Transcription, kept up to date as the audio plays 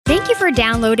Thank you for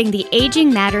downloading the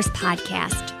Aging Matters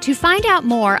podcast. To find out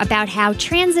more about how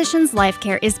Transitions Life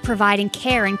Care is providing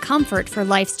care and comfort for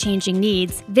life's changing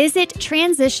needs, visit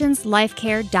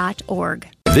transitionslifecare.org.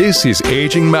 This is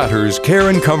Aging Matters, care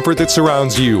and comfort that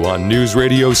surrounds you on News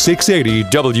Radio 680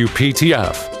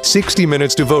 WPTF. 60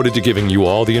 minutes devoted to giving you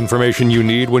all the information you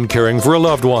need when caring for a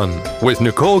loved one. With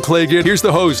Nicole Claggett, here's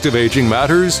the host of Aging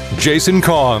Matters, Jason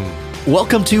Kong.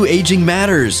 Welcome to Aging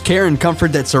Matters, care and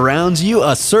comfort that surrounds you,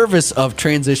 a service of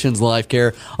Transitions Life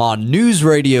Care on News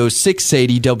Radio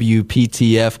 680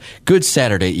 WPTF. Good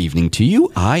Saturday evening to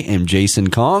you. I am Jason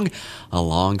Kong,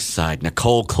 alongside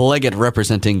Nicole Claggett,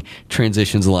 representing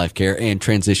Transitions Life Care and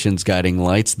Transitions Guiding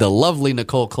Lights. The lovely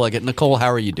Nicole Claggett. Nicole,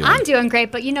 how are you doing? I'm doing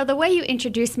great, but you know, the way you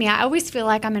introduce me, I always feel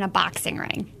like I'm in a boxing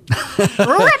ring.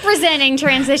 Representing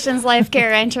Transitions Life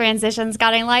Care and Transitions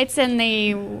Guiding Lights in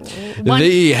the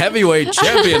heavyweight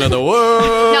champion of the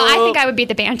world. No, I think I would be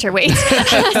the bantamweight.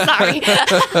 Sorry.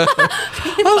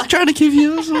 I was trying to give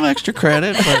you some extra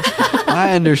credit, but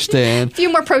I understand. A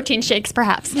few more protein shakes,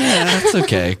 perhaps. Yeah, that's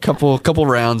okay. Couple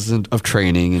rounds of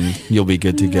training, and you'll be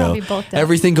good to go. We'll be both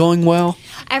Everything going well?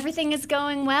 Everything is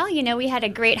going well. You know, we had a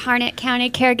great Harnett County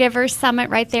Caregivers Summit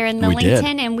right there in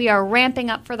Millington, and we are ramping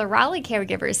up for the Raleigh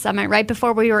Caregivers Summit. Right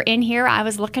before we were in here, I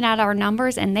was looking at our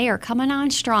numbers, and they are coming on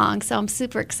strong, so I'm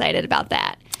super excited about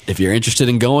that. If you're interested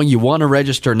in going, you want to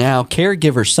register now.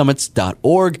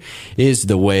 Caregiversummits.org is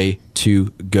the way to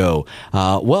go.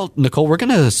 Well, Nicole, we're going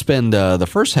to spend the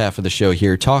first half of the show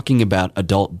here talking about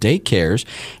adult daycares,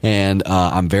 and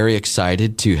I'm very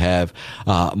excited to have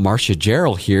Marcia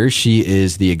Jarrell here. She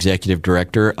is the executive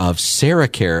director of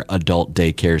SarahCare Adult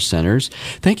Daycare Centers.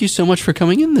 Thank you so much for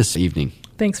coming in this evening.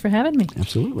 Thanks for having me.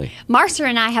 Absolutely. Marcia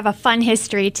and I have a fun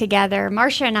history together.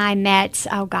 Marcia and I met,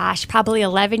 probably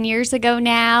 11 years ago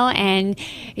now. And,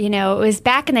 you know, it was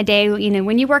back in the day, you know,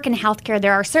 when you work in healthcare,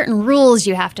 there are certain rules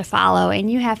you have to follow, and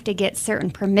you have to get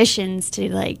certain permissions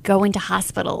to, like, go into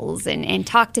hospitals and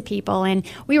talk to people. And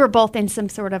we were both in some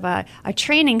sort of a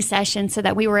training session so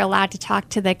that we were allowed to talk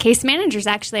to the case managers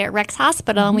actually at Rex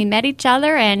Hospital. And we met each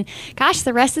other, and gosh,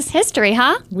 the rest is history,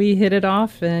 huh? We hit it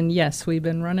off, and yes, we've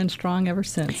been running strong ever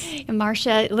since. And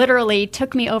Marcia literally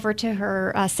took me over to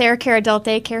her SarahCare Adult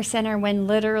Daycare Center when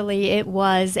literally it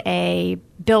was a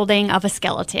building of a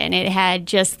skeleton. It had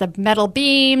just the metal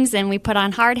beams, and we put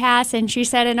on hard hats, and she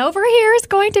said, and over here is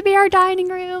going to be our dining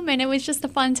room, and it was just a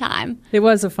fun time. It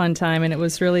was a fun time, and it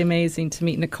was really amazing to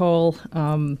meet Nicole,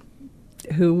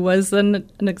 who was an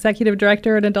executive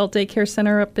director at an adult daycare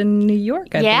center up in New York,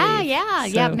 I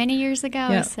believe. Many years ago.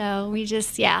 Yeah. So we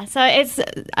just, So it's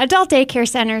adult daycare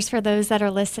centers, for those that are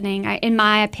listening, in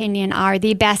my opinion, are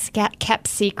the best kept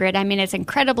secret. I mean, it's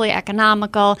incredibly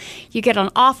economical. You get an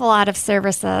awful lot of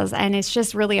services, and it's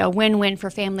just really a win-win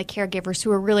for family caregivers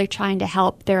who are really trying to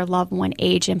help their loved one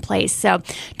age in place. So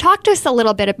talk to us a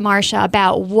little bit, Marcia,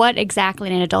 about what exactly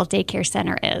an adult daycare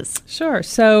center is. Sure.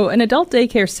 So an adult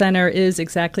daycare center is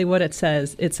exactly what it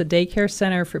says. It's a daycare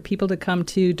center for people to come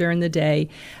to during the day.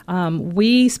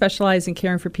 We specialize in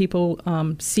caring for people,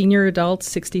 senior adults,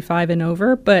 65 and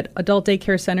over, but adult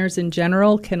daycare centers in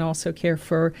general can also care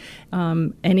for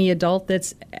any adult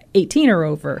that's 18 or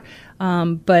over.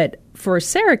 But for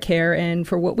SarahCare and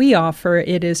for what we offer,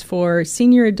 it is for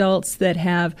senior adults that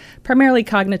have primarily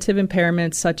cognitive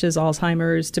impairments such as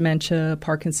Alzheimer's, dementia,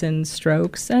 Parkinson's,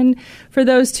 strokes, and for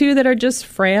those too that are just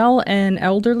frail and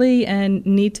elderly and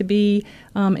need to be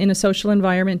in a social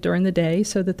environment during the day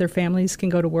so that their families can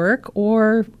go to work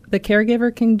or the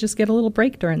caregiver can just get a little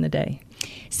break during the day.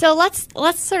 So let's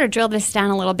sort of drill this down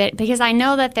a little bit, because I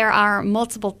know that there are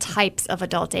multiple types of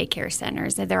adult daycare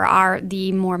centers. There are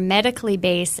the more medically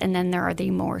based, and then there are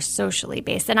the more socially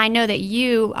based. And I know that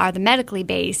you are the medically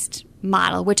based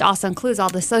model, which also includes all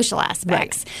the social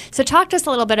aspects. Right. So talk to us a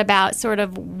little bit about sort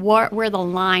of where the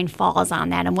line falls on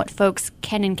that and what folks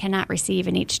can and cannot receive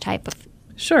in each type of.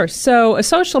 Sure. So a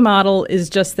social model is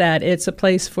just that. It's a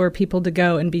place for people to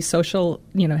go and be social,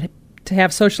 to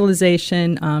have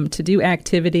socialization, to do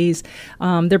activities.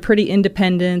 They're pretty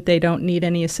independent. They don't need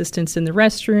any assistance in the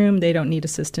restroom. They don't need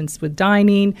assistance with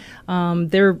dining.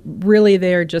 They're really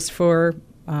there just for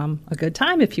a good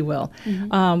time, if you will.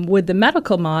 Mm-hmm. With the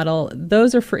medical model,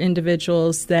 those are for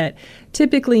individuals that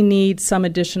typically need some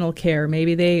additional care.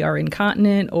 Maybe they are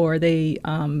incontinent or they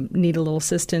need a little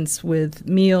assistance with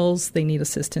meals. They need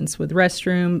assistance with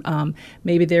restroom.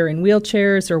 Maybe they're in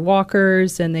wheelchairs or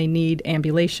walkers and they need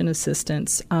ambulation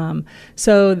assistance.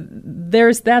 So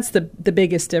that's the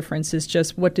biggest difference is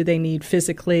just what do they need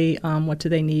physically, what do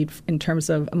they need in terms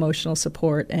of emotional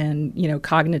support, and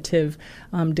cognitive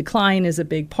decline is a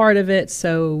big part of it.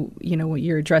 So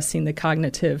you're addressing the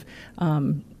cognitive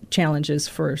challenges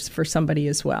for somebody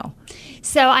as well.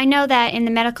 So I know that in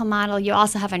the medical model, you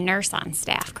also have a nurse on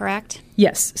staff, correct?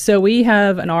 Yes. So we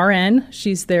have an RN.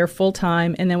 She's there full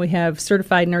time. And then we have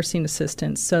certified nursing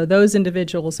assistants. So those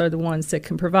individuals are the ones that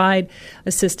can provide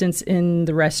assistance in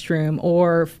the restroom.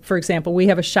 Or, for example, we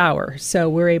have a shower. So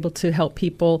we're able to help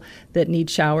people that need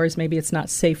showers. Maybe it's not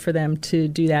safe for them to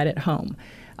do that at home.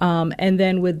 And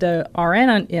then with the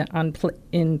RN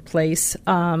in place,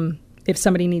 if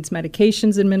somebody needs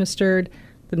medications administered,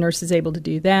 the nurse is able to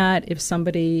do that. If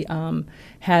somebody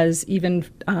has even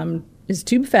is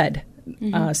tube fed,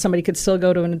 somebody could still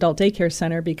go to an adult daycare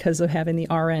center because of having the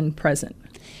RN present.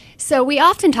 So we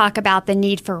often talk about the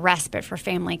need for respite for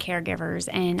family caregivers,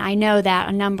 and I know that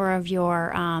a number of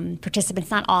your participants,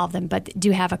 not all of them, but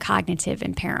do have a cognitive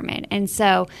impairment. And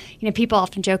so, people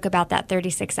often joke about that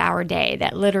 36-hour day,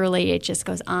 that literally it just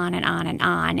goes on and on and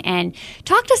on. And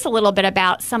talk to us a little bit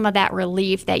about some of that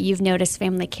relief that you've noticed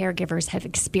family caregivers have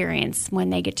experienced when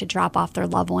they get to drop off their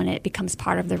loved one and it becomes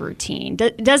part of the routine.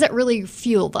 Does it really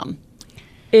fuel them?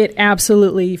 It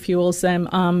absolutely fuels them.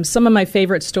 Some of my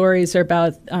favorite stories are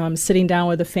about sitting down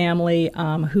with a family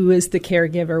who is the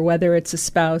caregiver, whether it's a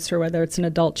spouse or whether it's an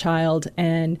adult child.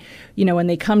 And, when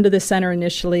they come to the center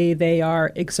initially, they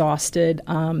are exhausted.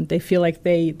 They feel like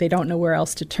they don't know where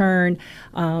else to turn.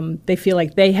 They feel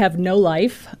like they have no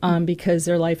life because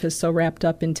their life is so wrapped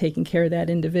up in taking care of that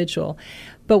individual.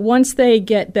 But once they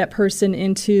get that person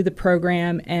into the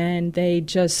program and they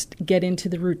just get into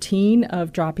the routine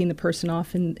of dropping the person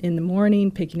off in the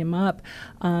morning, picking him up,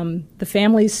 the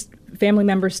family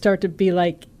members start to be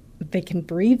like, they can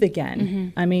breathe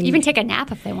again. I mean, even take a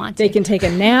nap if they want to. They can take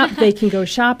a nap. They can go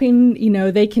shopping.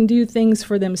 They can do things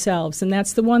for themselves. And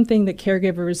that's the one thing that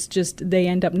caregivers they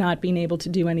end up not being able to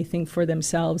do anything for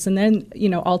themselves. And then,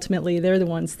 ultimately they're the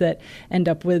ones that end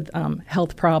up with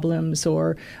health problems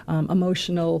or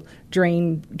emotional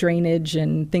drainage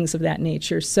and things of that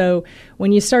nature. So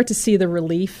when you start to see the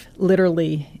relief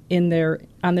literally on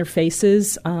their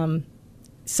faces,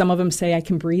 some of them say, I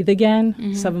can breathe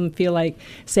again. Some of them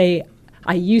say,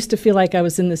 I used to feel like I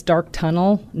was in this dark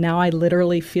tunnel. Now I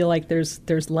literally feel like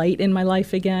there's light in my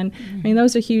life again. I mean,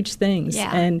 those are huge things.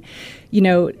 Yeah. And,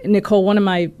 Nicole, one of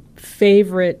my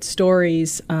favorite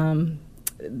stories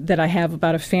that I have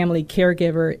about a family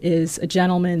caregiver is a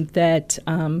gentleman that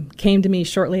came to me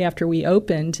shortly after we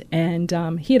opened, and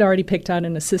he had already picked out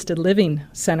an assisted living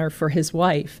center for his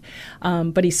wife.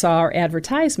 But he saw our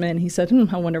advertisement, and he said,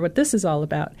 I wonder what this is all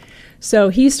about. So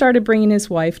he started bringing his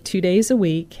wife 2 days a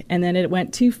week, and then it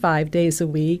went to 5 days a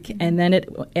week, and then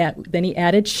then he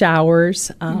added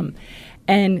showers.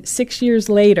 And 6 years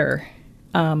later,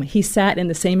 he sat in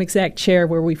the same exact chair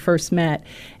where we first met,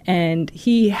 and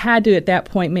he had to at that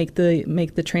point make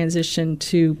the transition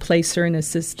to place her in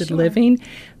assisted living.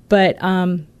 But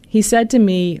he said to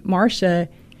me, Marcia,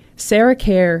 Sarah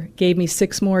Care gave me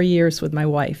 6 more years with my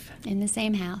wife. In the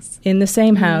same house. In the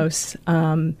same house.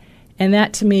 And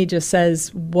that to me just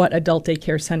says what adult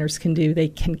daycare centers can do. They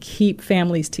can keep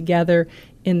families together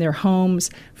in their homes.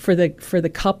 For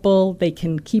the couple, they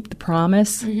can keep the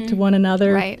promise to one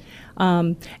another. Right.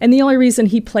 And the only reason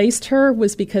he placed her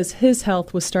was because his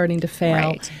health was starting to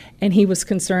fail, and he was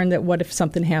concerned that what if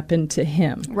something happened to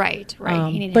him. Right.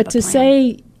 But to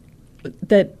say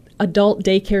that adult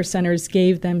daycare centers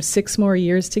gave them 6 more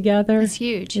years together is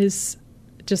huge. Is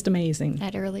just amazing.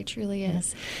 That really, truly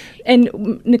is. And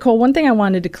Nicole, one thing I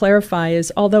wanted to clarify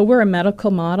is, although we're a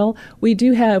medical model,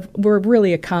 we're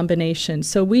really a combination.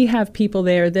 So we have people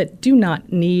there that do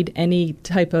not need any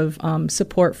type of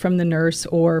support from the nurse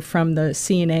or from the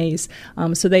CNAs.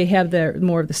 So they have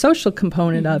more of the social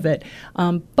component of it.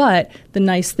 But the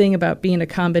nice thing about being a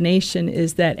combination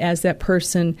is that as that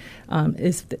person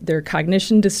their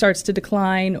cognition starts to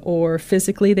decline or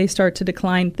physically they start to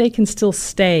decline, they can still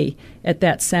stay at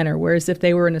that center. Whereas if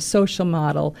they were in a social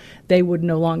model, they would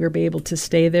no longer be able to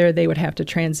stay there. They would have to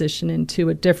transition into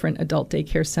a different adult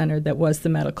daycare center that was the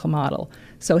medical model.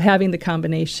 So having the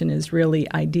combination is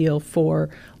really ideal for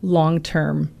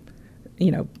long-term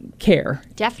care.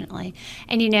 Definitely.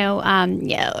 And,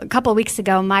 a couple of weeks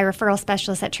ago, my referral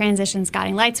specialist at Transitions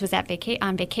Guiding Lights was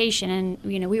on vacation, and,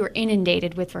 we were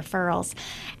inundated with referrals.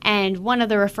 And one of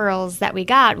the referrals that we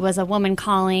got was a woman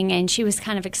calling, and she was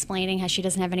kind of explaining how she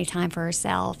doesn't have any time for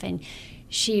herself, and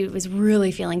she was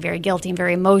really feeling very guilty and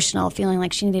very emotional, feeling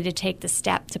like she needed to take the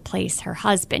step to place her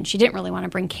husband. She didn't really want to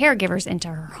bring caregivers into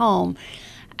her home.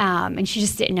 And she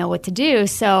just didn't know what to do.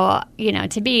 So,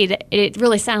 to me, it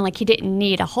really sounded like he didn't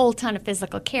need a whole ton of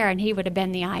physical care, and he would have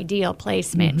been the ideal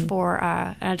placement for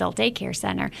an adult daycare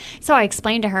center. So I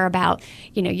explained to her about,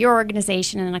 your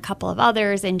organization and a couple of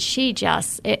others, and she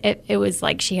just, it was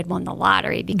like she had won the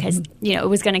lottery because, it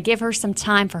was going to give her some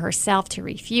time for herself to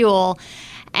refuel.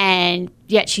 And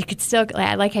yet she could still,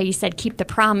 I like how you said, keep the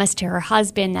promise to her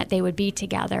husband that they would be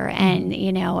together. And,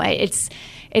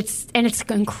 it's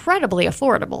incredibly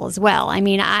affordable as well. I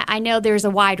mean, I know there's a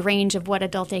wide range of what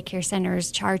adult daycare centers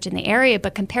charge in the area,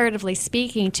 but comparatively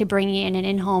speaking, to bring in an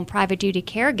in-home private duty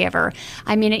caregiver,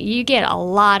 I mean, you get a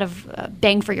lot of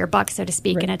bang for your buck, so to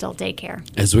speak, in adult daycare.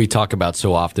 As we talk about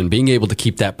so often, being able to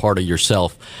keep that part of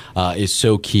yourself is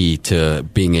so key to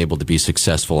being able to be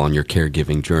successful on your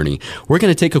caregiving journey. We're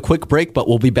going to take a quick break, but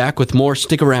we'll be back with more.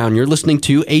 Stick around. You're listening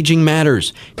to Aging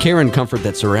Matters, care and comfort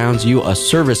that surrounds you, a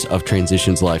service of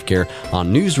Transitions Life Care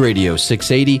on News Radio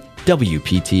 680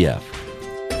 WPTF.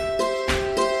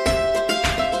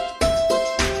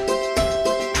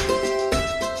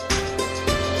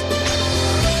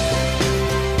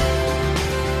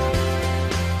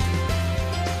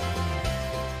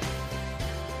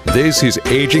 This is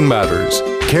Aging Matters,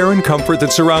 care and comfort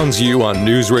that surrounds you on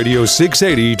News Radio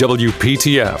 680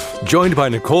 WPTF. Joined by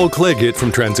Nicole Claggett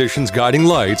from Transitions Guiding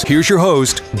Lights, here's your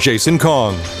host, Jason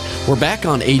Kong. We're back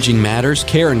on Aging Matters,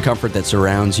 care and comfort that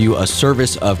surrounds you, a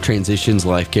service of Transitions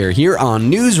Life Care here on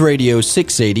News Radio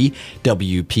 680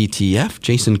 WPTF.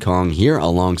 Jason Kong here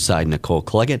alongside Nicole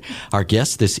Claggett. Our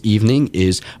guest this evening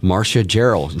is Marcia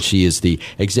Jarrell. She is the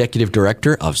Executive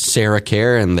Director of Sarah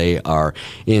Care, and they are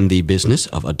in the business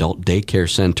of adult daycare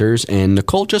centers. And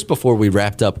Nicole, just before we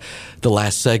wrapped up the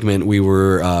last segment, we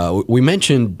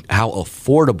mentioned how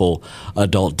affordable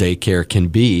adult daycare can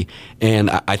be, and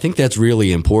I think that's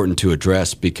really important to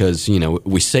address because,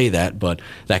 we say that, but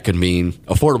that could mean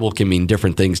affordable can mean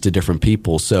different things to different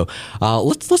people. So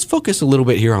let's focus a little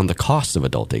bit here on the cost of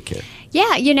adult daycare.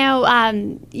 Yeah,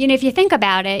 if you think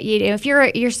about it, if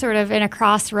you're sort of in a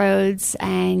crossroads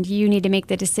and you need to make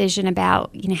the decision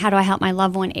about, how do I help my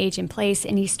loved one age in place,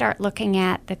 and you start looking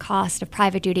at the cost of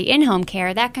private duty in-home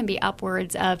care, that can be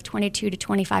upwards of $22 to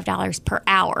 $25 per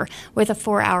hour with a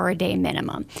 4-hour-a-day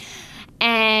minimum.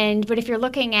 But if you're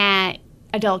looking at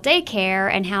adult daycare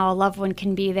and how a loved one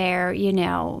can be there,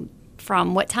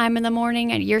 from what time in the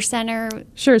morning at your center?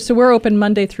 Sure. So we're open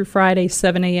Monday through Friday,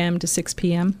 7 a.m. to 6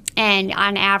 p.m. And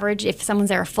on average, if someone's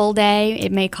there a full day,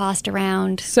 it may cost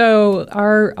around? So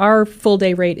our full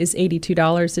day rate is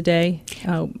 $82 a day.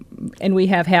 And we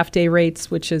have half day rates,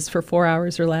 which is for 4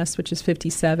 hours or less, which is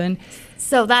 $57.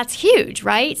 So that's huge,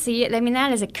 right? So,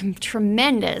 that is a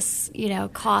tremendous,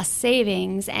 cost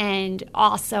savings. And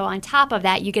also on top of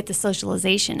that, you get the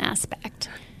socialization aspect.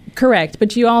 Correct,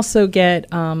 but you also get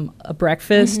a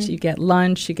breakfast, you get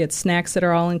lunch, you get snacks that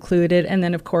are all included, and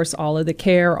then, of course, all of the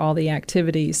care, all the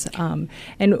activities.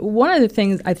 And one of the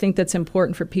things I think that's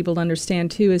important for people to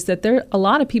understand, too, is that a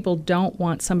lot of people don't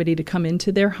want somebody to come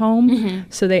into their home,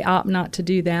 so they opt not to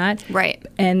do that. Right.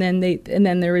 And then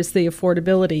there is the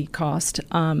affordability cost.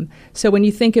 So when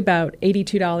you think about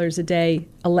 $82 a day,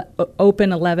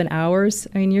 open 11 hours,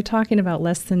 I mean, you're talking about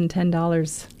less than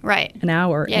 $10 an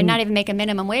hour. Yeah, not even make a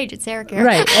minimum wage at Sarah Care.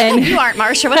 Right. And you aren't,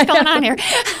 Marcia. What's going on here?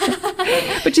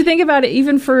 But you think about it,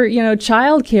 even for,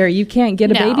 child care, you can't get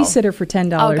a babysitter for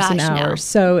 $10 an hour. No.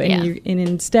 So, and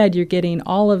instead you're getting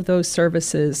all of those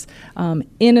services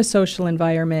in a social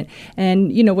environment.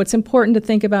 And, what's important to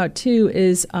think about, too,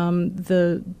 is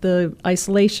the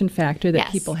isolation factor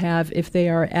that people have if they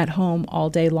are at home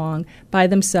all day long by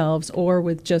themselves or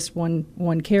with just one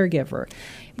caregiver.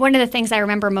 One of the things I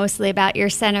remember mostly about your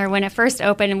center when it first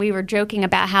opened, and we were joking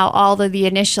about how all of the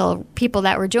initial people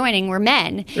that were joining were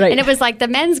men. Right. And it was like the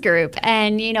men's group.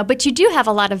 And, but you do have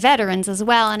a lot of veterans as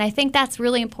well. And I think that's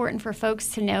really important for folks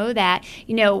to know that,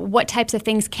 what types of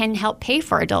things can help pay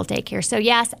for adult daycare. So,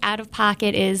 yes, out of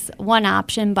pocket is one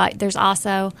option, but there's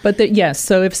also... Yes,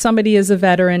 so if somebody is a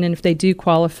veteran and if they do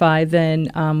qualify, then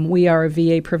we are a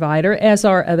VA provider, as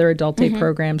are other adult day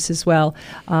programs as well.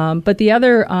 But the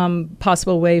other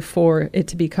possible way for it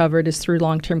to be covered is through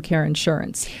long-term care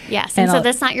insurance. Yes, and so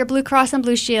that's not your Blue Cross and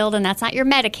Blue Shield, and that's not your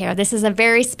Medicare. This is a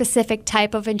very specific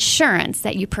type of insurance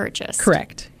that you purchase.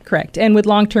 Correct. And with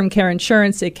long-term care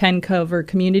insurance, it can cover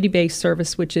community-based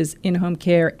service, which is in-home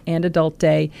care and adult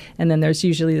day, and then there's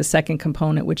usually the second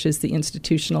component, which is the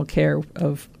institutional care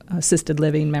of assisted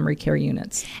living memory care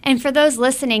units. And for those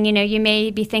listening, you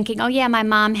may be thinking, oh yeah, my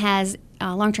mom has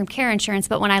long-term care insurance,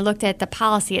 but when I looked at the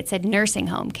policy, it said nursing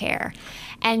home care.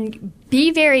 And be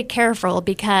very careful,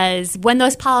 because when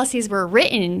those policies were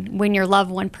written, when your loved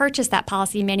one purchased that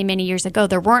policy many, many years ago,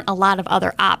 there weren't a lot of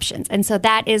other options. And so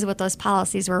that is what those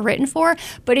policies were written for.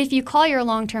 But if you call your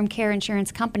long-term care insurance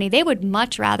company, they would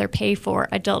much rather pay for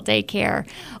adult daycare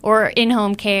or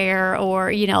in-home care or,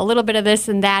 a little bit of this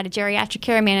and that. A geriatric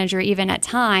care manager, even at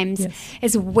times,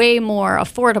 is way more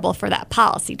affordable for that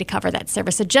policy to cover that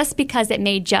service. So just because it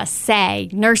may just say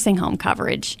nursing home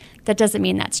coverage, that doesn't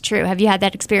mean that's true. Have you had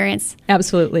that experience?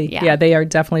 Absolutely. Yeah, they are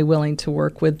definitely willing to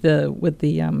work with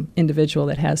the individual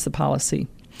that has the policy.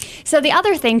 So the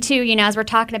other thing, too, as we're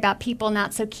talking about people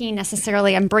not so keen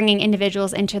necessarily on bringing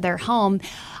individuals into their home,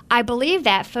 I believe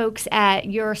that folks at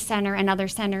your center and other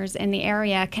centers in the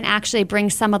area can actually bring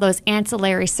some of those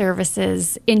ancillary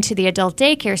services into the adult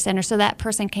daycare center so that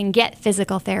person can get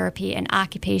physical therapy and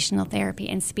occupational therapy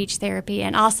and speech therapy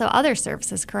and also other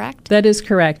services, correct? That is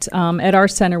correct. At our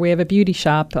center, we have a beauty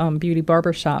shop, beauty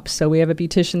barber shop. So we have a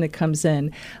beautician that comes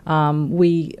in.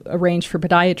 We arrange for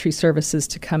podiatry services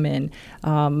to come in.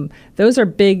 Those are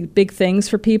big things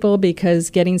for people, because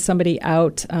getting somebody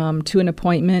out to an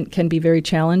appointment can be very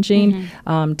challenging.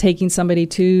 Taking somebody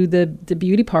to the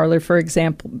beauty parlor, for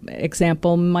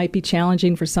example, might be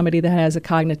challenging for somebody that has a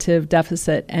cognitive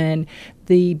deficit, and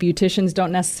the beauticians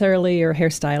don't necessarily, or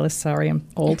hairstylists, sorry, I'm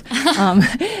old,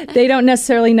 they don't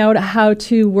necessarily know how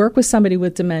to work with somebody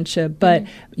with dementia. But,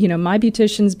 my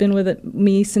beautician's been with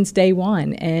me since day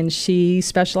one, and she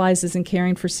specializes in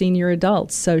caring for senior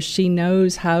adults. So she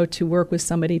knows how to work with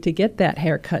somebody to get that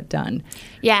haircut done.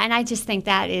 Yeah, and I just think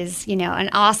that is, an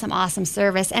awesome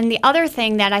service. And the other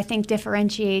thing that I think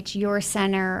differentiates your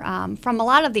center from a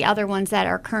lot of the other ones that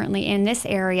are currently in this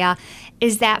area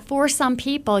is that for some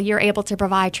people, you're able to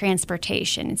provide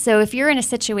transportation. So if you're in a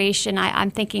situation,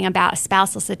 I'm thinking about a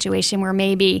spousal situation where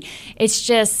maybe it's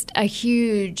just a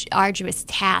huge, arduous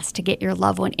task to get your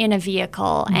loved one in a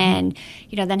vehicle and,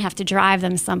 then have to drive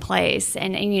them someplace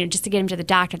and just to get them to the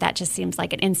doctor, that just seems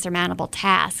like an insurmountable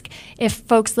task. If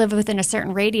folks live within a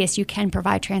certain radius, you can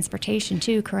provide transportation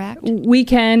too, correct? We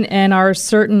can, and our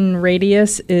certain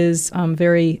radius is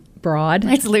very broad.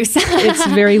 It's loose. It's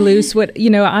very loose.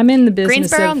 I'm in the business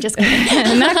Greensboro? of... I'm just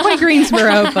kidding. Not quite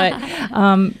Greensboro, but,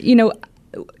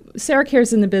 Sarah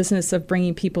Care's in the business of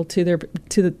bringing people to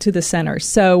the center.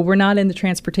 So we're not in the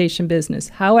transportation business.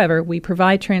 However, we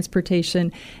provide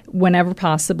transportation whenever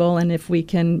possible, and if we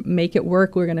can make it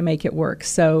work, we're going to make it work.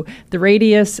 So the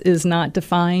radius is not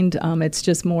defined. It's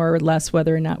just more or less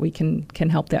whether or not we can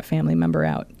help that family member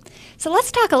out. So let's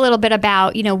talk a little bit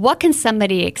about, what can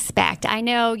somebody expect? I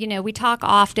know, we talk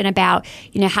often about,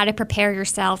 how to prepare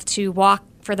yourself to walk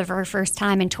for the very first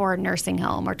time and tour a nursing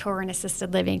home or tour an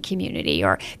assisted living community,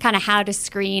 or kind of how to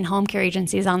screen home care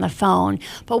agencies on the phone.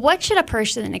 But what should a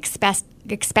person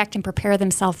expect and prepare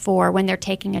themselves for when they're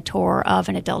taking a tour of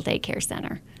an adult daycare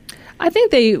center? I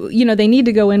think they need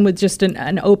to go in with just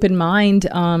an open mind,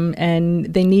 and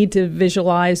they need to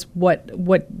visualize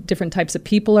what different types of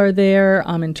people are there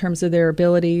in terms of their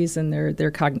abilities and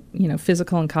their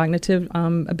physical and cognitive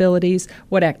abilities,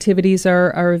 what activities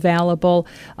are available.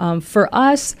 For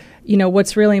us,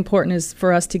 what's really important is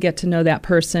for us to get to know that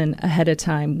person ahead of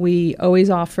time. We always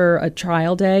offer a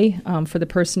trial day for the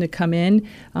person to come in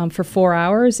for 4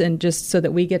 hours, and just so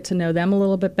that we get to know them a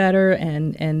little bit better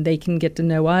and they can get to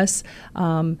know us.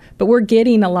 But we're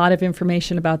getting a lot of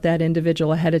information about that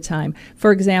individual ahead of time.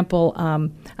 For example,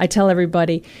 I tell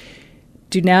everybody,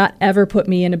 do not ever put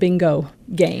me in a bingo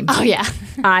game. Oh, yeah.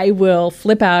 I will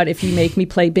flip out if you make me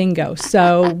play bingo.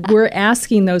 So we're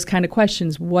asking those kind of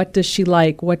questions. What does she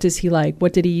like? What does he like?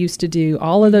 What did he used to do?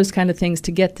 All of those kind of things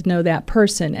to get to know that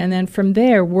person. And then from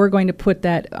there, we're going to put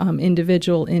that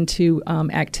individual into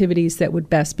activities that would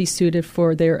best be suited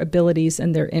for their abilities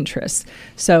and their interests.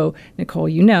 So, Nicole,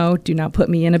 do not put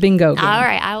me in a bingo game. All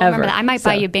right. I will remember that. I might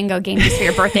buy you a bingo game just for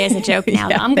your birthday as a joke now.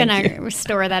 Yeah, I'm going to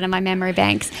restore that in my memory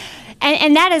banks.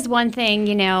 And that is one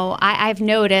thing, I've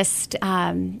noticed,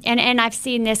 and I've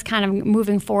seen this kind of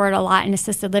moving forward a lot in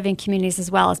assisted living communities as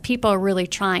well, as people are really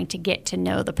trying to get to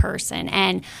know the person.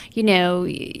 And, you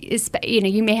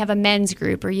may have a men's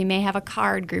group, or you may have a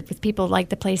card group with people who like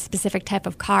to play specific type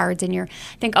of cards, and you're,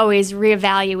 I think, always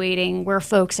reevaluating where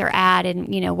folks are at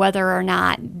and, whether or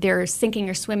not they're sinking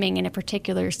or swimming in a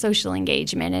particular social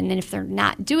engagement. And then if they're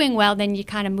not doing well, then you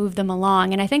kind of move them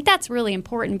along. And I think that's really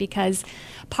important, because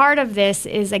part of of this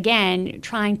is, again,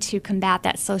 trying to combat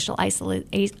that social isolation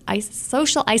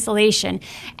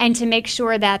and to make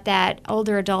sure that that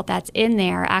older adult that's in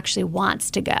there actually wants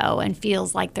to go and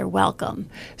feels like they're welcome.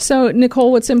 So,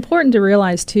 Nicole, what's important to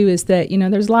realize, too, is that,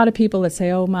 there's a lot of people that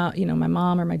say, oh, my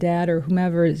mom or my dad or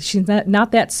whomever, she's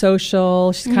not that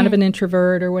social, she's kind of an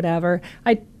introvert or whatever.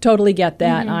 I totally get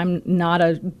that. I'm not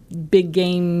a big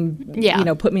game,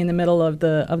 put me in the middle of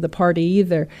the party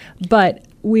either. But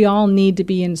we all need to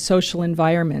be in social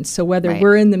environments. So whether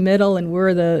we're in the middle and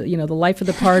we're the life of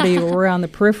the party or we're on the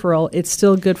peripheral, it's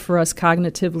still good for us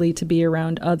cognitively to be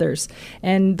around others.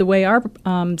 And the way our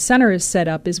center is set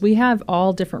up is we have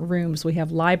all different rooms. We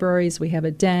have libraries, we have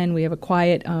a den, we have a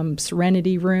quiet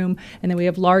serenity room, and then we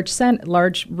have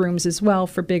large rooms as well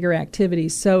for bigger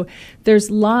activities. So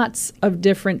there's lots of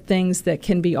different things that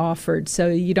can be offered. So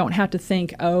you don't have to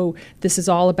think, oh, this is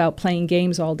all about playing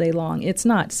games all day long. It's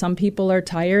not. Some people are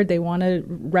tired, they want to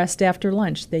rest after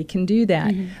lunch, they can do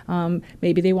that.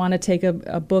 Maybe they want to take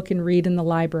a book and read in the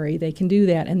library, they can do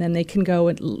that, and then they can go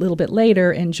a little bit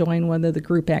later and join one of the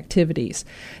group activities.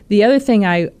 The other thing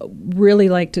I really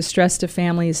like to stress to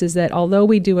families is that although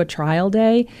we do a trial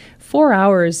day, 4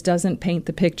 hours doesn't paint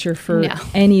the picture for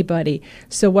anybody.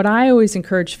 So what I always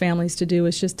encourage families to do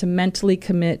is just to mentally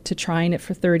commit to trying it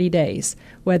for 30 days,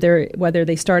 whether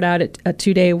they start out at a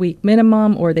 2-day-a-week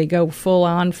minimum or they go full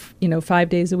on, 5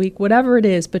 days a week, whatever it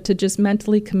is, but to just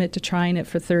mentally commit to trying it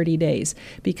for 30 days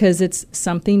because it's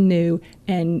something new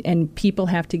and people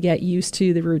have to get used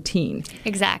to the routine.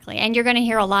 Exactly. And you're going to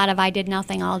hear a lot of I did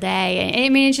nothing all day. I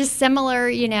mean, it's just similar,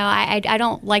 I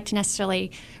don't like to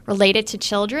necessarily relate it to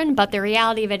children, but the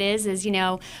reality of it is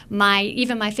my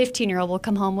 15-year-old will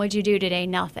come home, what'd you do today?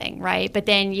 Nothing, right? But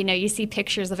then, you see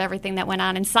pictures of everything that went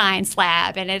on in science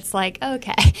lab, and it's like,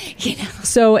 okay,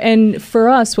 So, and for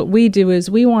us, what we do is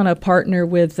we want to partner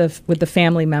with the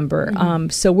family member.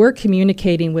 So we're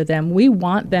communicating with them. We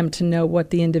want them to know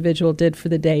what the individual did for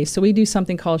the day. So we do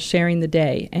something called sharing the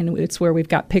day, and it's where we've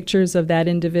got pictures of that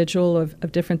individual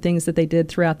of different things that they did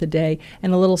throughout the day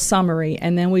and a little summary,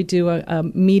 and then we do a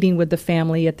meeting with the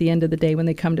family at the end of the day when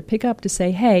they come to pick up to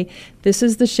say, hey, this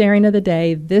is the sharing of the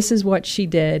day, this is what she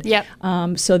did. Yep.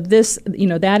 So this,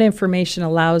 that information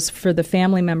allows for the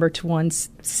family member to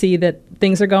see that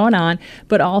things are going on,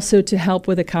 but also to help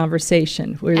with a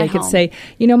conversation where they could say,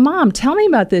 Mom, tell me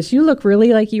about this. You look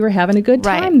really like you were having a good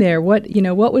time there.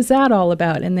 What was that all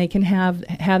about? And they can have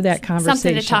that conversation.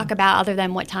 Something to talk about other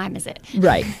than what time is it?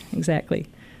 Right, exactly.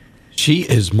 She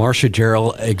is Marcia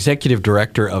Jarrell, Executive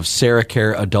Director of Sarah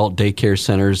Care Adult Daycare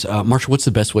Centers. Marcia, what's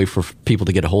the best way for people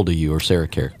to get a hold of you or Sarah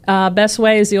Care? Best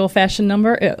way is the old-fashioned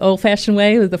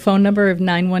way with the phone number of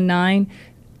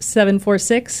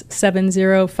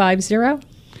 919-746-7050.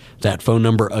 That phone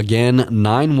number again,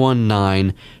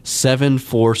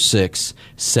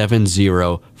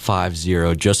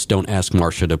 919-746-7050. Just don't ask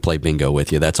Marcia to play bingo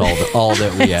with you. That's all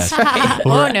that we ask.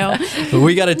 Oh, no.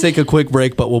 We got to take a quick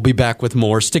break, but we'll be back with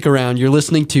more. Stick around. You're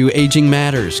listening to Aging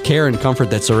Matters, care and comfort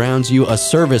that surrounds you, a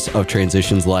service of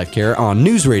Transitions Life Care on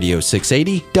News Radio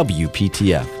 680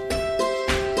 WPTF.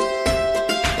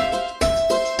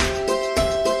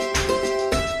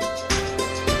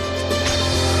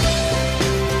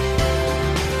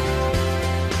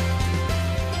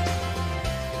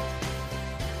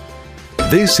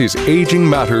 This is Aging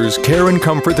Matters, care and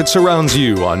comfort that surrounds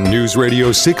you on News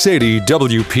Radio 680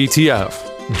 WPTF.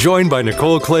 Joined by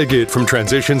Nicole Claggett from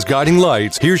Transitions Guiding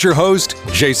Lights, here's your host,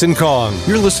 Jason Kong.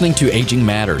 You're listening to Aging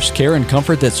Matters, care and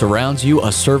comfort that surrounds you,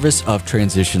 a service of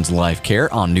Transitions Life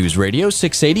Care on News Radio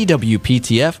 680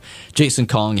 WPTF. Jason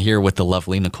Kong here with the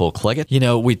lovely Nicole Claggett.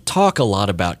 We talk a lot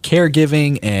about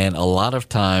caregiving, and a lot of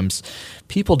times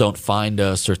people don't find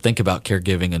us or think about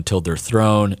caregiving until they're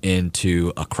thrown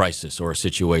into a crisis or a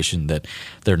situation that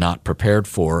they're not prepared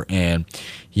for. And,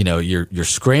 you're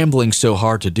scrambling so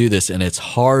hard to do this, and it's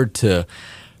hard to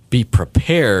be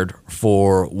prepared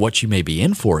for what you may be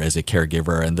in for as a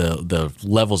caregiver and the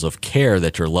levels of care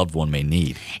that your loved one may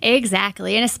need.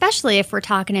 Exactly. And especially if we're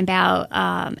talking about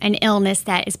an illness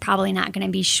that is probably not going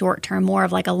to be short-term, more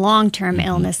of like a long-term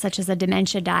illness, such as a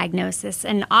dementia diagnosis.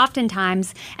 And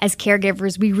oftentimes, as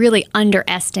caregivers, we really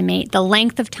underestimate the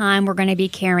length of time we're going to be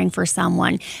caring for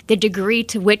someone, the degree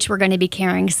to which we're going to be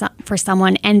caring for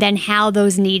someone, and then how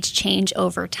those needs change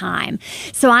over time.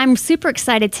 So I'm super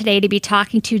excited today to be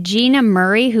talking to Gina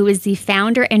Murray, who is the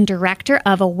founder and director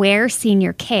of Aware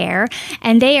Senior Care,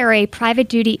 and they are a private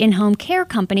duty in-home care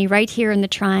company right here in the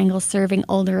Triangle serving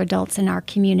older adults in our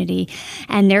community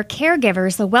and their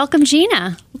caregivers. So welcome,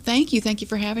 Gina. Thank you. Thank you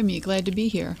for having me. Glad to be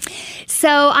here.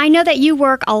 So I know that you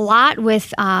work a lot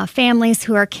with families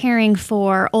who are caring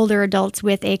for older adults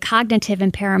with a cognitive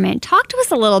impairment. Talk to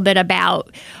us a little bit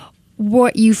about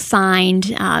what you find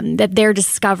that they're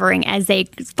discovering as they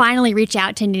finally reach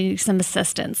out to need some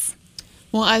assistance.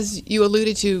 Well, as you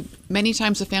alluded to, many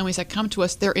times the families that come to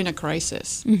us, they're in a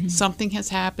crisis. Mm-hmm. Something has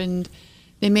happened.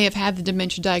 They may have had the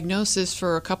dementia diagnosis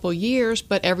for a couple years,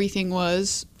 but everything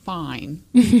was fine,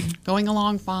 going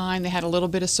along fine. They had a little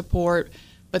bit of support,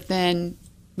 but then,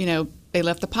 they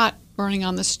left the pot burning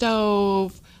on the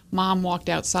stove. Mom walked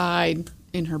outside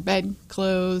in her bed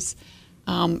clothes,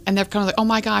 and they're kind of like, oh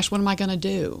my gosh, what am I going to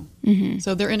do? Mm-hmm.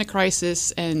 So they're in a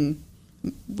crisis, and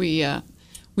we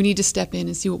need to step in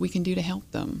and see what we can do to help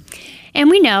them. And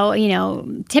we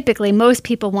know, typically most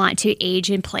people want to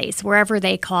age in place wherever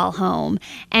they call home.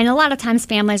 And a lot of times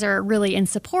families are really in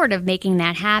support of making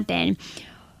that happen.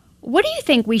 What do you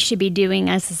think we should be doing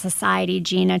as a society,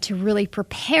 Gina, to really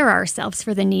prepare ourselves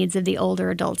for the needs of the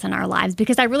older adults in our lives?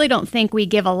 Because I really don't think we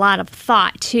give a lot of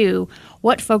thought to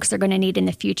what folks are going to need in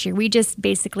the future. We just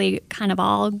basically kind of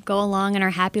all go along in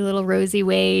our happy little rosy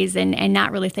ways and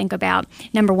not really think about,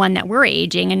 number one, that we're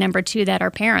aging, and number two, that our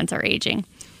parents are aging.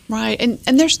 Right.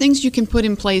 And there's things you can put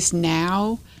in place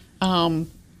now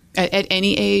at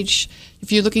any age.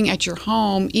 If you're looking at your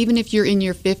home, even if you're in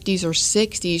your 50s or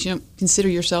 60s, you don't consider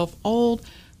yourself old,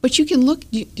 but you can look,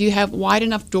 do you have wide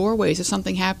enough doorways if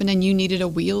something happened and you needed a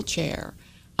wheelchair?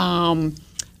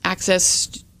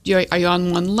 Access, are you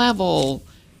on one level?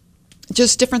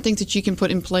 Just different things that you can put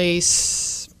in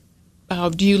place.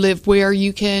 Do you live where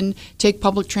you can take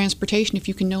public transportation if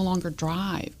you can no longer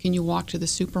drive? Can you walk to the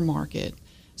supermarket?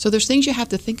 So there's things you have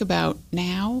to think about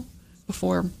now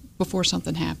before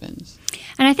something happens.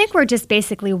 And I think we're just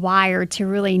basically wired to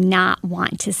really not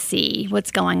want to see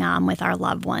what's going on with our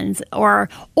loved ones, or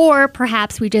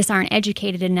perhaps we just aren't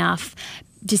educated enough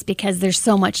just because there's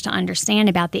so much to understand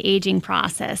about the aging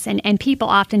process. And people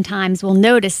oftentimes will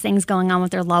notice things going on with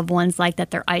their loved ones, like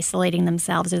that they're isolating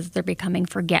themselves, or that they're becoming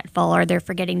forgetful, or they're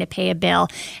forgetting to pay a bill.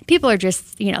 People are just,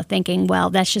 thinking,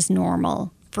 well, that's just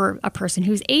normal for a person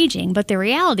who's aging. But the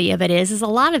reality of it is a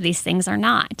lot of these things are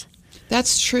not.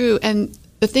 That's true. And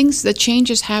the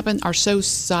changes happen are so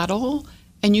subtle,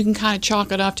 and you can kind of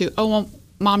chalk it up to, oh, well,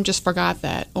 Mom just forgot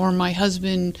that. Or my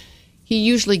husband, he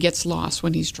usually gets lost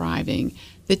when he's driving.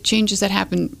 The changes that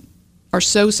happen are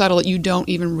so subtle that you don't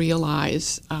even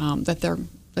realize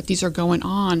that these are going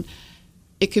on.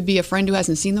 It could be a friend who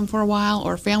hasn't seen them for a while,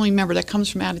 or a family member that comes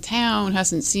from out of town,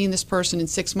 hasn't seen this person in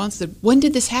 6 months. When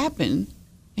did this happen?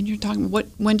 And you're talking,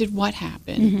 when did what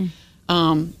happen? Mm-hmm.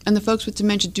 And the folks with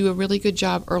dementia do a really good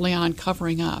job early on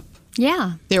covering up.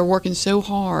 Yeah. They're working so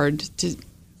hard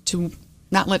to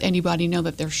not let anybody know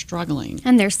that they're struggling.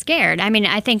 And they're scared. I mean,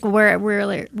 I think where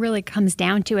it really comes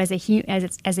down to as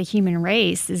a human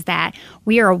race is that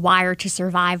we are wired to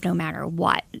survive no matter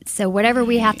what. So whatever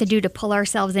we have to do to pull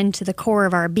ourselves into the core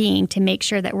of our being to make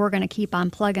sure that we're going to keep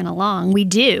on plugging along, we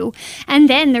do. And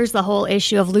then there's the whole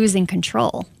issue of losing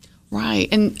control. Right.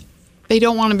 And they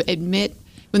don't want to admit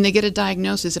when they get a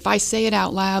diagnosis, if I say it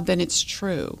out loud, then it's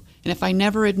true. And if I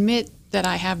never admit that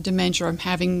I have dementia or I'm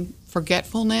having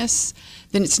forgetfulness,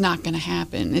 then it's not going to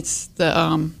happen. It's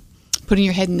the putting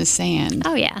your head in the sand.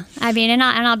 Oh, yeah. I mean, and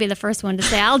I'll be the first one to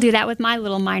say, I'll do that with my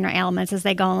little minor ailments as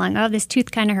they go along. Oh, this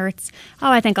tooth kind of hurts. Oh,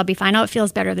 I think I'll be fine. Oh, it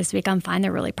feels better this week. I'm fine.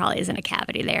 There really probably isn't a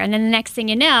cavity there. And then the next thing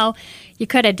you know, you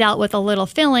could have dealt with a little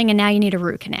filling, and now you need a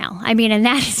root canal. I mean, and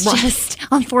that is just,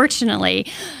 unfortunately,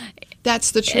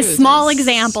 that's the truth. A small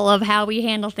example of how we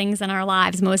handle things in our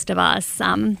lives, most of us.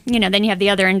 Then you have the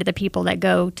other end of the people that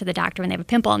go to the doctor when they have a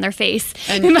pimple on their face.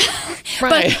 And,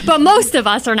 right. But most of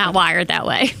us are not wired that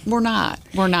way. We're not.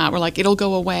 We're like, it'll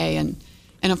go away. And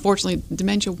unfortunately,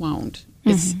 dementia won't.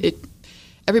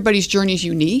 Everybody's journey is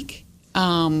unique,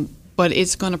 but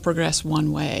it's going to progress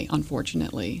one way,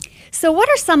 unfortunately. So what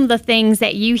are some of the things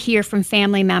that you hear from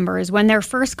family members when they're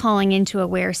first calling into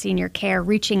Aware Senior Care,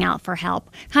 reaching out for help?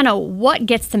 Kind of what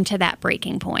gets them to that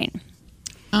breaking point?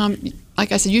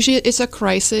 Like I said, usually it's a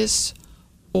crisis,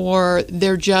 or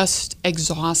they're just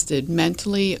exhausted,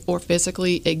 mentally or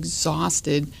physically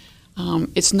exhausted.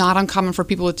 It's not uncommon for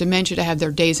people with dementia to have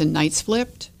their days and nights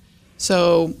flipped.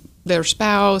 So their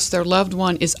spouse, their loved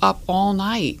one is up all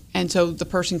night, and so the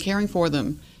person caring for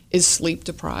them is sleep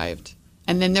deprived.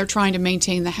 And then they're trying to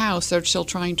maintain the house. They're still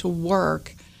trying to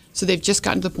work. So they've just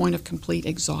gotten to the point of complete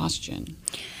exhaustion.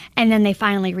 and then they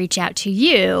finally reach out to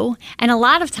you. And a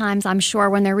lot of times, I'm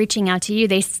sure when they're reaching out to you,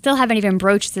 they still haven't even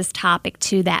broached this topic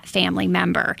to that family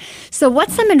member. So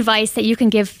what's some advice that you can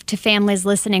give to families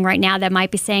listening right now that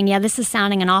might be saying, yeah, this is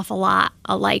sounding an awful lot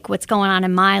like what's going on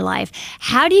in my life?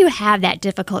 How do you have that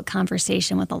difficult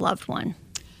conversation with a loved one?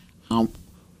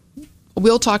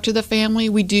 We'll talk to the family.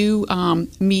 We do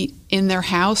meet in their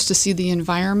house to see the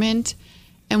environment.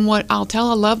 And what I'll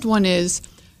tell a loved one is,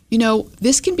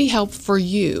 this can be helpful for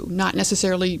you, not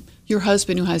necessarily your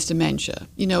husband who has dementia.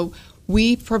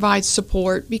 We provide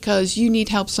support because you need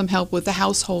some help with the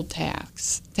household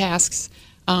tasks.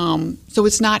 So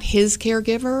it's not his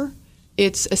caregiver,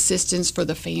 it's assistance for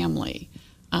the family.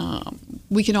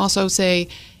 We can also say,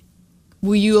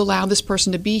 will you allow this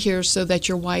person to be here so that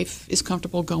your wife is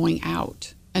comfortable going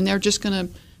out? And they're just going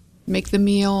to make the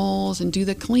meals and do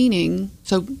the cleaning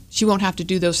so she won't have to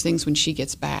do those things when she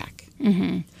gets back.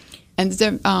 Mm-hmm. And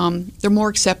they're more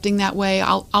accepting that way.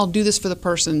 I'll do this for the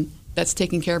person that's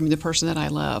taking care of me, the person that I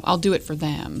love. I'll do it for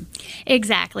them.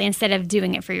 Exactly, instead of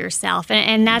doing it for yourself.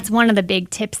 And that's one of the big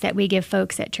tips that we give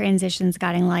folks at Transitions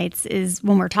Guiding Lights is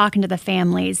when we're talking to the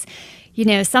families.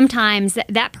 Sometimes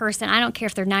that person, I don't care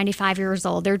if they're 95 years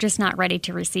old, they're just not ready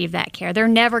to receive that care. They're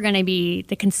never going to be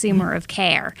the consumer of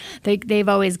care. They've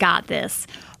always got this.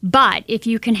 But if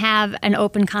you can have an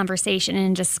open conversation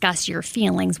and discuss your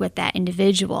feelings with that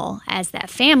individual as that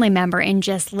family member and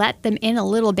just let them in a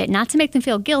little bit, not to make them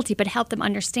feel guilty, but help them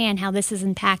understand how this is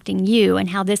impacting you and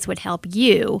how this would help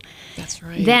you. That's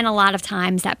right. Then a lot of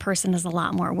times that person is a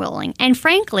lot more willing. And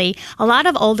frankly, a lot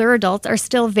of older adults are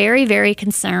still very, very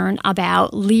concerned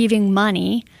about leaving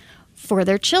money for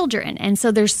their children. And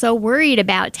so they're so worried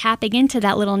about tapping into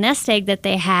that little nest egg that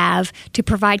they have to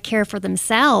provide care for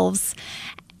themselves.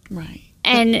 Right.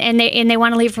 And they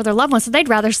want to leave for their loved ones, so they'd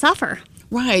rather suffer.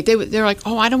 Right. They're like,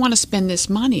 I don't want to spend this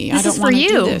money. I don't want to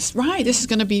do this. Right. This is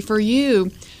going to be for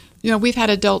you. We've had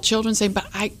adult children say, but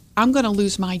I'm going to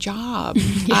lose my job.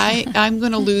 I'm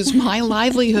going to lose my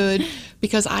livelihood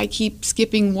because I keep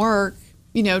skipping work,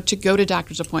 to go to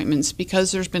doctor's appointments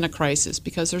because there's been a crisis,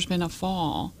 because there's been a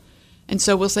fall. And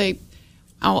so we'll say,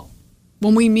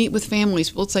 when we meet with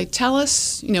families, we'll say, tell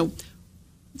us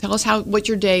what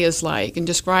your day is like and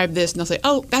describe this. And they'll say,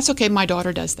 oh, that's okay, my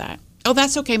daughter does that. Oh,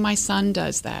 that's okay, my son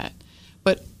does that.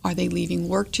 But are they leaving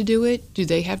work to do it? Do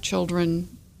they have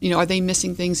children? Are they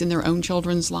missing things in their own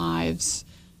children's lives?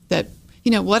 That,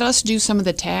 let us do some of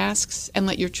the tasks and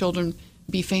let your children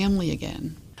be family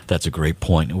again. That's a great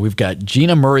point. We've got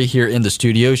Gina Murray here in the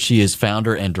studio. She is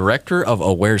founder and director of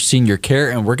Aware Senior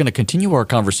Care, and we're going to continue our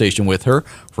conversation with her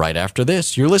right after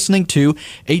this. You're listening to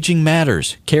Aging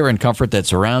Matters, care and comfort that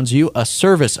surrounds you, a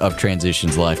service of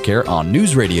Transitions Life Care on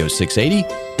News Radio 680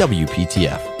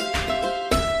 WPTF.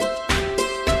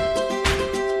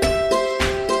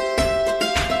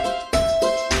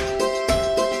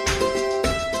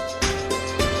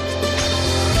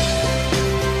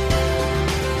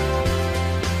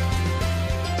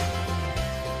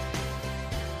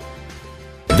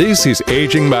 This is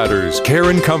Aging Matters, care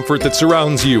and comfort that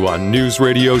surrounds you on News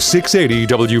Radio 680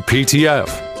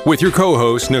 WPTF. With your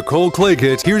co-host, Nicole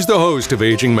Claggett, here's the host of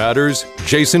Aging Matters,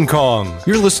 Jason Kong.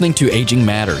 You're listening to Aging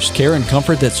Matters, care and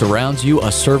comfort that surrounds you,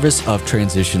 a service of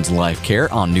Transitions Life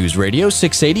Care on News Radio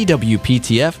 680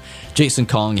 WPTF. Jason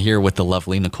Kong here with the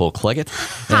lovely Nicole Claggett.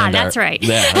 That's right.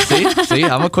 Yeah, see,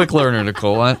 I'm a quick learner,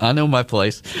 Nicole. I know my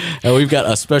place. And we've got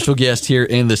a special guest here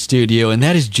in the studio, and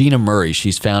that is Gina Murray.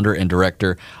 She's founder and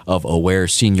director of Aware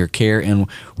Senior Care, and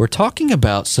we're talking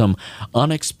about some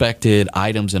unexpected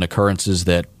items and occurrences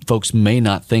that folks may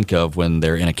not think of when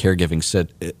they're in a caregiving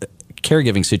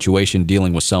situation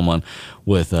dealing with someone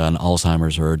with an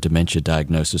Alzheimer's or dementia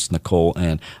diagnosis, Nicole.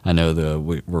 And I know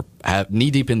we're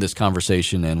knee-deep in this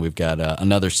conversation, and we've got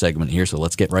another segment here, so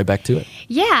let's get right back to it.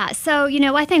 Yeah, so,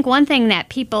 I think one thing that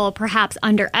people perhaps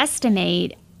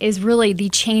underestimate is really the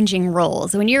changing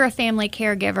roles. When you're a family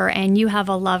caregiver and you have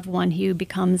a loved one who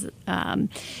becomes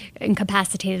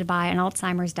incapacitated by an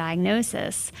Alzheimer's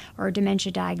diagnosis or a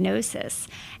dementia diagnosis,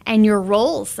 and your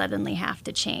roles suddenly have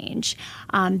to change,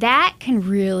 that can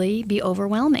really be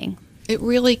overwhelming. It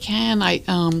really can. I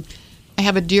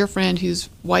have a dear friend whose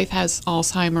wife has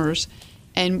Alzheimer's,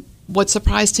 and what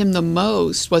surprised him the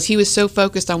most was he was so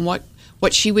focused on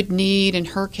what she would need and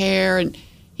her care, and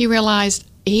he realized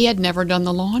he had never done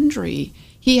the laundry.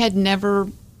 He had never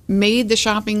made the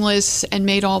shopping lists and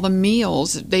made all the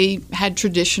meals. They had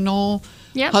traditional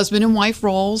husband and wife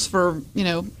roles for,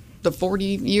 the 40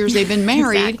 years they've been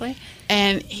married. Exactly.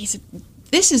 And he said,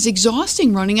 this is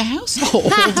exhausting running a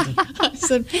household. I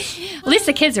said, At least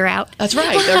the kids are out. that's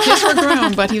right. Their kids were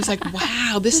grown, but he was like,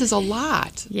 wow, this is a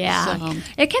lot. Yeah. So,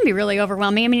 It can be really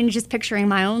overwhelming. I mean, just picturing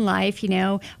my own life,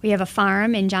 we have a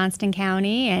farm in Johnston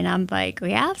County, and I'm like,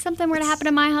 yeah, if something were to happen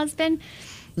to my husband.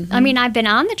 I mean, I've been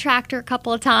on the tractor a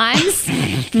couple of times.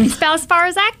 It's about as far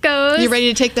as that goes. you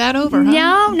ready to take that over, huh?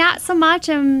 No, not so much.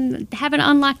 I haven't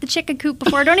unlocked the chicken coop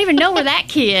before. I don't even know where that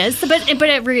key is. But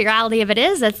the reality of it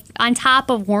is, that's on top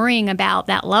of worrying about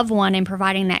that loved one and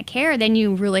providing that care, then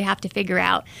you really have to figure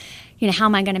out, how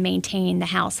am I going to maintain the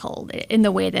household in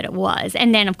the way that it was?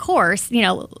 And then, of course, me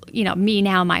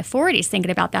now in my 40s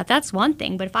thinking about that, that's one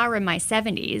thing. But if I were in my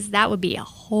 70s, that would be a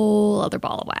whole other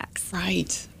ball of wax.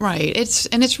 Right.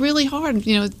 It's really hard.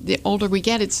 The older we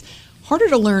get, it's harder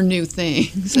to learn new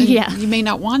things. And Yeah. you may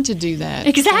not want to do that.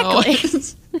 Exactly.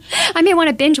 So, I may want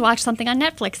to binge watch something on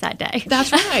Netflix that day.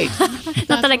 that's right.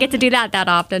 Not that I get to do that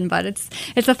often, but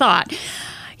it's a thought.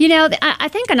 I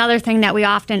think another thing that we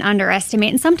often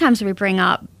underestimate, and sometimes we bring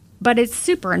up, but it's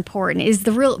super important, is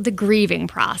the grieving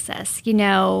process.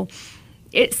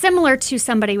 It's similar to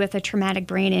somebody with a traumatic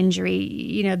brain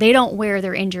injury. They don't wear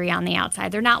their injury on the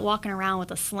outside. They're not walking around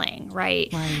with a sling,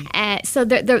 right? So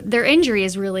their injury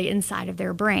is really inside of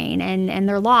their brain, and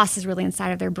their loss is really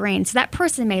inside of their brain. So that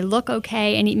person may look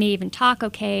okay, and he may even talk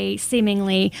okay,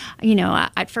 seemingly,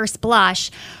 at first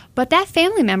blush. But that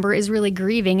family member is really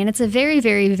grieving, and it's a very,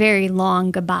 very, very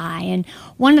long goodbye. And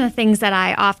one of the things that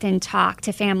I often talk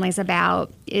to families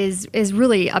about is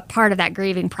really a part of that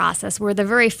grieving process, where the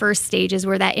very first stage is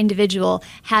where that individual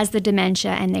has the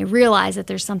dementia and they realize that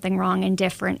there's something wrong and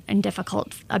different and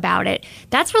difficult about it.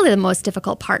 That's really the most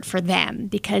difficult part for them,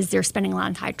 because they're spending a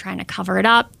lot of time trying to cover it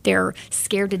up. They're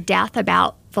scared to death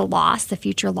about the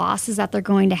future losses that they're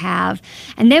going to have.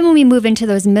 And then when we move into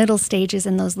those middle stages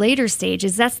and those later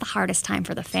stages, that's the hardest time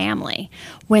for the family,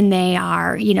 when they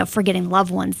are, forgetting loved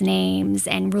ones' names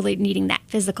and really needing that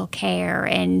physical care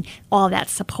and all that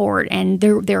support. And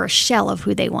they're a shell of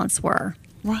who they once were.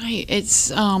 Right. It's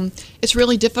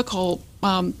really difficult.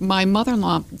 My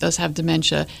mother-in-law does have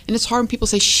dementia, and it's hard when people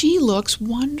say, she looks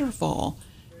wonderful.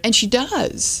 And she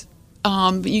does.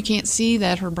 But you can't see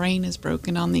that her brain is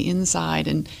broken on the inside,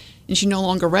 and she no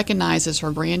longer recognizes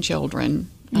her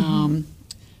grandchildren.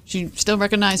 She still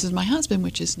recognizes my husband,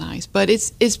 which is nice, but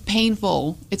it's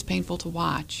painful. It's painful to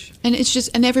watch, and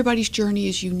and everybody's journey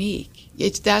is unique.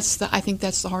 I think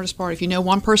that's the hardest part. If you know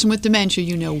one person with dementia,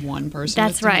 you know one person.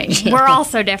 That's with dementia. right. We're all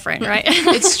so different, right?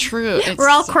 It's true. We're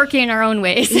all quirky in our own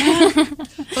ways.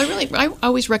 I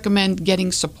always recommend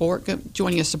getting support,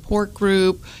 joining a support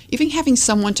group, even having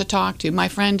someone to talk to. My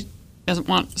friend doesn't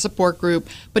want a support group,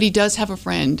 but he does have a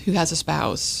friend who has a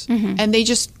spouse, and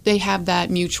they have that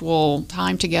mutual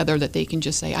time together that they can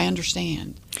just say, I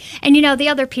understand. And the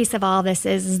other piece of all this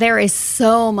is there is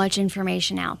so much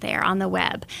information out there on the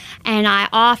web. And I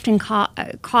often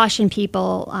caution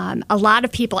people, a lot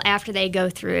of people, after they go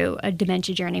through a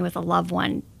dementia journey with a loved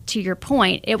one, to your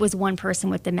point, it was one person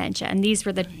with dementia, and these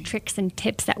were the tricks and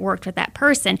tips that worked with that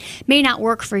person, may not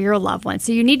work for your loved one.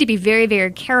 So you need to be very,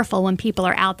 very careful when people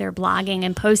are out there blogging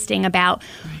and posting about,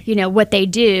 what they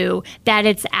do, that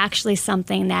it's actually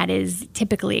something that is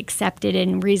typically accepted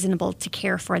and reasonable to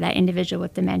care for that individual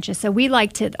with dementia. So we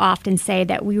like to often say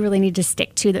that we really need to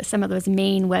stick to some of those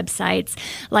main websites,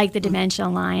 like the Dementia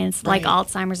Alliance, like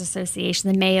Alzheimer's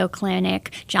Association, the Mayo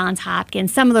Clinic, Johns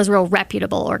Hopkins, some of those real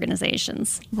reputable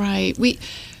organizations. Right.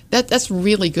 That's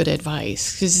really good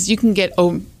advice, because you can get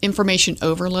information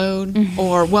overload,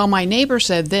 or, well, my neighbor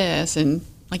said this, and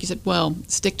like you said, well,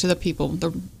 stick to the people,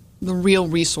 the real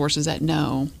resources that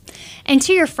know. And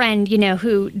to your friend,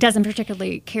 who doesn't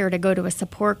particularly care to go to a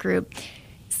support group,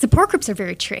 support groups are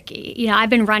very tricky. I've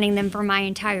been running them for my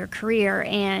entire career,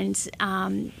 and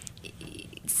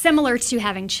similar to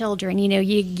having children,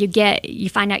 you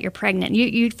find out you're pregnant.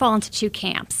 You fall into two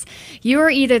camps. You're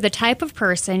either the type of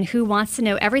person who wants to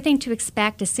know everything to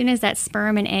expect as soon as that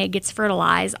sperm and egg gets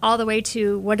fertilized, all the way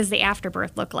to what does the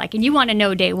afterbirth look like, and you want to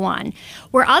know day one.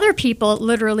 Where other people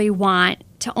literally want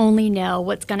to only know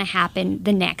what's going to happen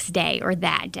the next day or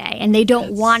that day, and they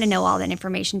don't want to know all that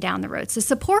information down the road. So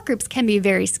support groups can be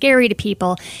very scary to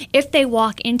people if they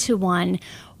walk into one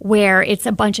where it's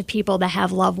a bunch of people that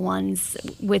have loved ones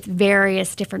with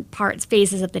various different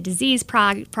phases of the disease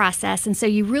process. And so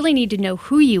you really need to know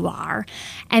who you are,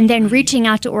 and then reaching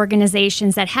out to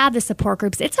organizations that have the support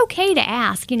groups. It's okay to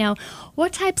ask,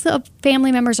 what types of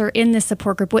family members are in this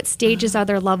support group? What stages are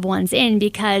their loved ones in?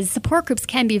 Because support groups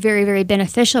can be very, very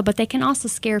beneficial, but they can also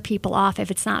scare people off if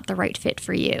it's not the right fit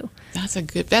for you.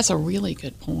 That's a really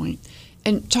good point.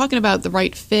 And talking about the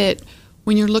right fit,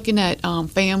 when you're looking at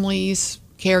families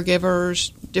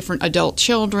caregivers, different adult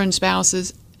children,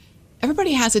 spouses.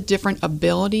 Everybody has a different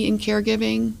ability in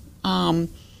caregiving.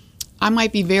 I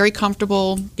might be very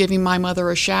comfortable giving my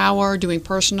mother a shower, doing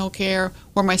personal care,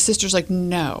 where my sister's like,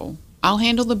 no, I'll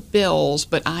handle the bills,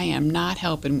 but I am not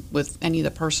helping with any of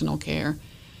the personal care.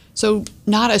 So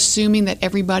not assuming that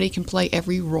everybody can play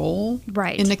every role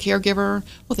in the caregiver.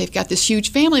 Well, they've got this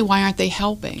huge family. Why aren't they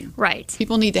helping? Right.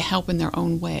 People need to help in their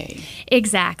own way.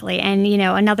 Exactly. And,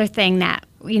 another thing that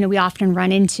we often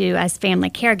run into as family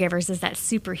caregivers is that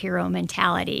superhero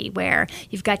mentality where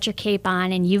you've got your cape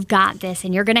on and you've got this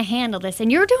and you're going to handle this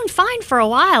and you're doing fine for a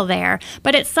while there.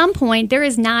 But at some point, there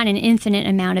is not an infinite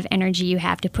amount of energy you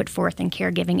have to put forth in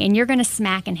caregiving, and you're going to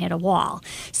smack and hit a wall.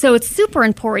 So it's super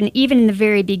important, even in the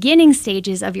very beginning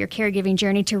stages of your caregiving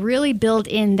journey, to really build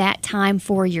in that time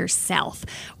for yourself.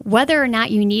 Whether or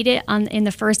not you need it in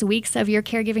the first weeks of your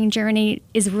caregiving journey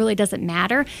really doesn't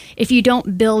matter. If you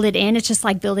don't build it in, it's just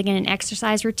like building in an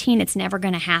exercise routine. It's never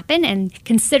going to happen. And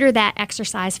consider that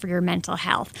exercise for your mental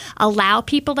health. Allow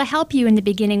people to help you in the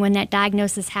beginning when that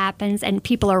diagnosis happens and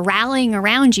people are rallying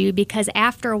around you, because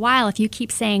after a while, if you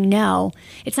keep saying no,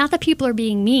 it's not that people are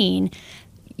being mean.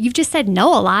 You've just said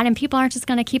no a lot, and people aren't just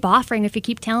going to keep offering if you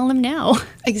keep telling them no.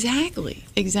 Exactly.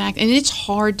 And it's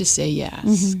hard to say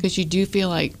yes because you do feel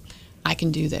like, I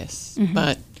can do this.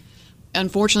 But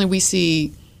unfortunately, we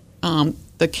see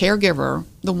the caregiver,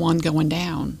 the one going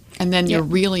down, and then you're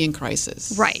really in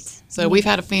crisis. Right. So we've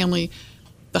had a family,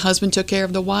 the husband took care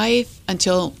of the wife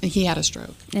until he had a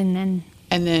stroke. And then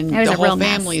the whole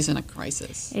family's in a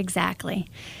crisis. Exactly.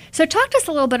 So talk to us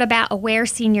a little bit about Aware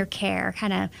Senior Care,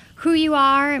 kind of who you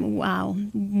are,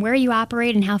 where you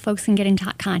operate, and how folks can get in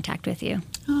contact with you.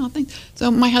 Oh, thanks.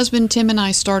 So my husband, Tim, and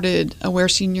I started Aware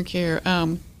Senior Care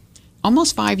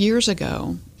almost 5 years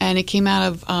ago, and it came out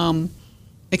of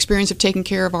experience of taking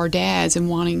care of our dads and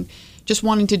wanting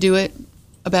to do it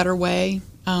a better way.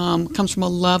 Comes from a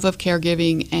love of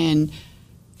caregiving, and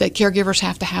that caregivers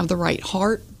have to have the right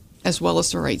heart as well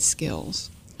as the right skills.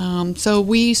 So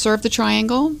we serve the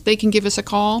triangle. They can give us a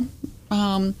call.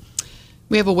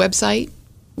 We have a website,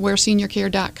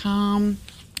 awareseniorcare.com.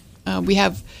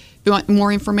 If you want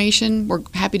more information, we're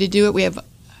happy to do it. We have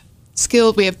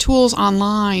tools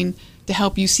online to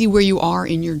help you see where you are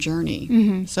in your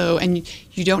journey. So, and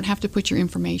you don't have to put your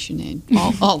information in.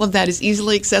 All of that is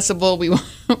easily accessible. We're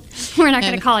not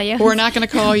going to call you. We're not going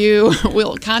to call you.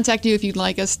 We'll contact you if you'd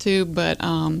like us to, but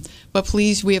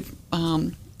please, we have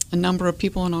a number of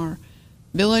people in our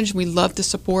village we love to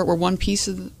support. We're one piece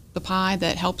of the pie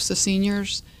that helps the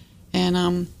seniors,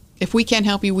 and if we can't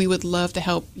help you, we would love to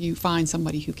help you find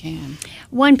somebody who can.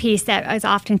 One piece that is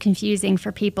often confusing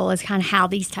for people is kind of how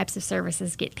these types of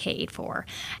services get paid for.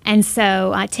 And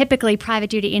so typically private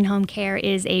duty in-home care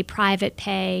is a private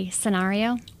pay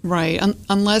scenario. Right,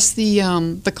 unless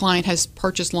the client has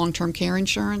purchased long-term care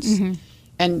insurance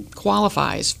and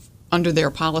qualifies under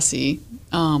their policy.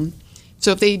 So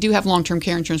if they do have long-term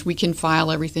care insurance, we can file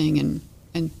everything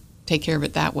and take care of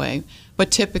it that way.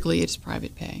 But typically it's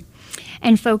private pay.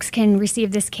 And folks can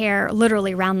receive this care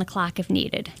literally round the clock if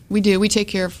needed. We do. We take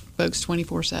care of folks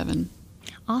 24/7.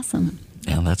 Awesome.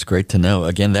 Yeah, that's great to know.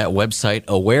 Again, that website,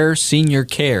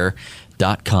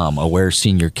 awareseniorcare.com,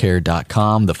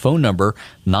 awareseniorcare.com. The phone number,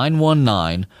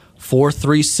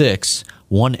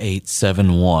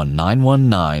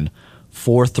 919-436-1871,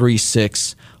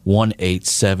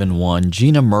 919-436-1871.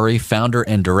 Gina Murray, founder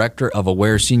and director of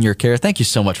Aware Senior Care. Thank you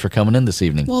so much for coming in this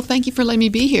evening. Well, thank you for letting me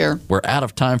be here. We're out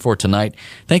of time for tonight.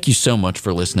 Thank you so much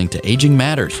for listening to Aging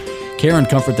Matters, care and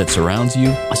comfort that surrounds you,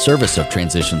 a service of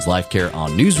Transitions Life Care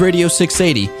on News Radio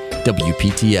 680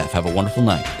 WPTF. Have a wonderful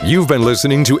night. You've been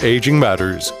listening to Aging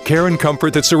Matters, care and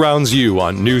comfort that surrounds you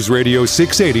on News Radio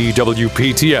 680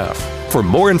 WPTF. For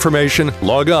more information,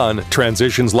 log on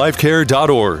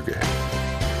transitionslifecare.org.